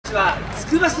ちはつ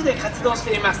くば市で活動し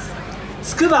ています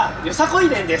筑波よさこい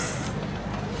連です。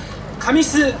神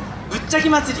栖ぶっちゃけ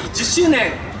祭り10周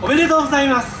年おめでとうござい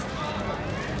ます。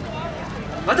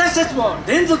私たちも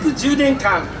連続10年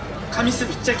間神栖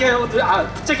ぶっちゃ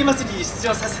け祭りに出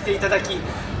場させていただき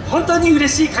本当に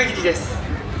嬉しい限りです。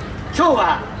今日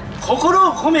は心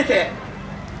を込めて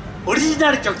オリジ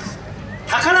ナル曲「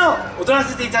宝」を踊ら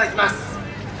せていただきます。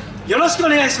よろしくお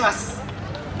願いします。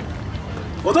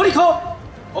踊り子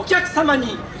お客様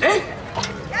に礼。よろし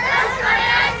くお願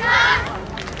いしま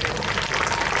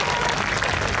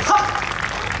す。は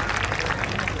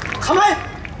っ構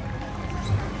え。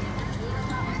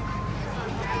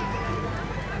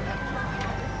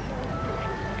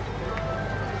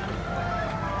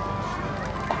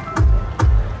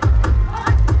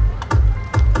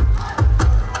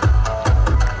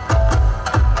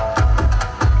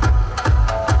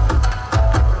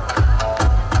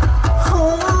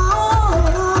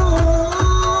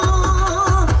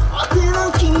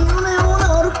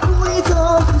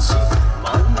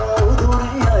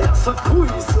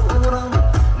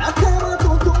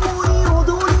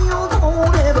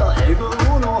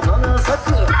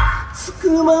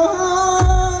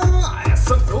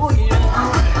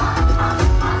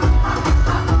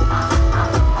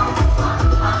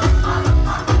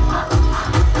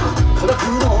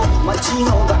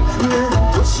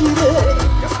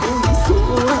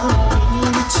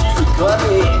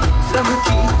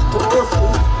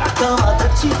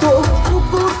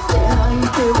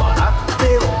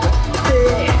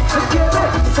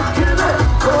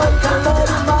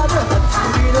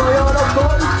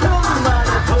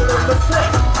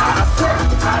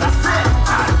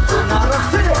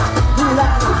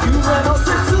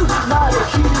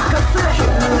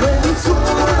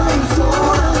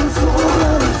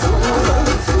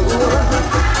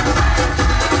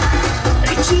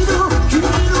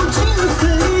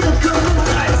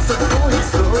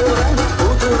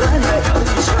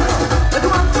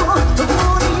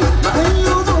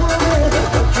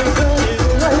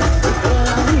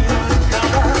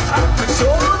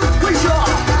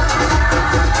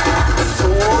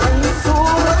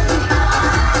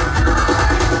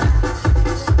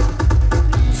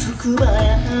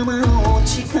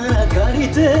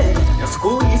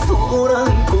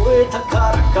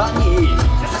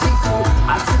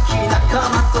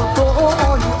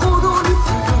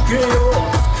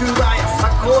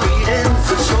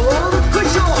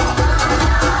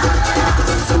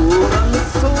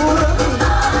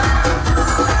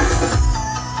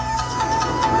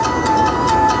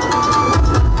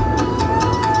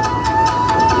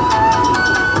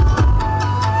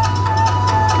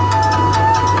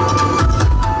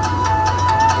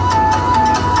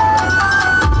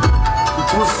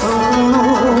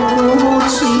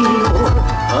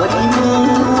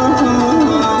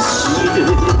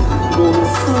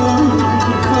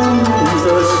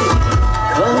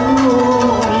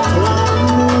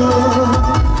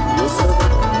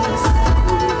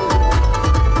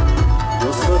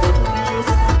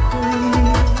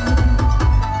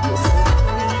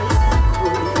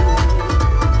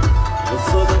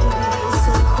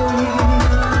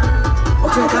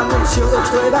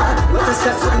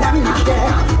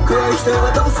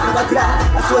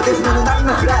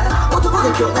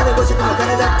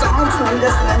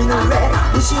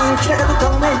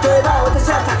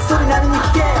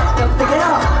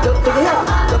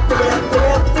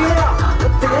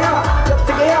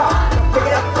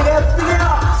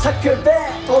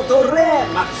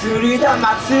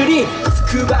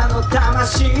つくばの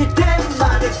魂天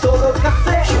まで届か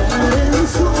せ。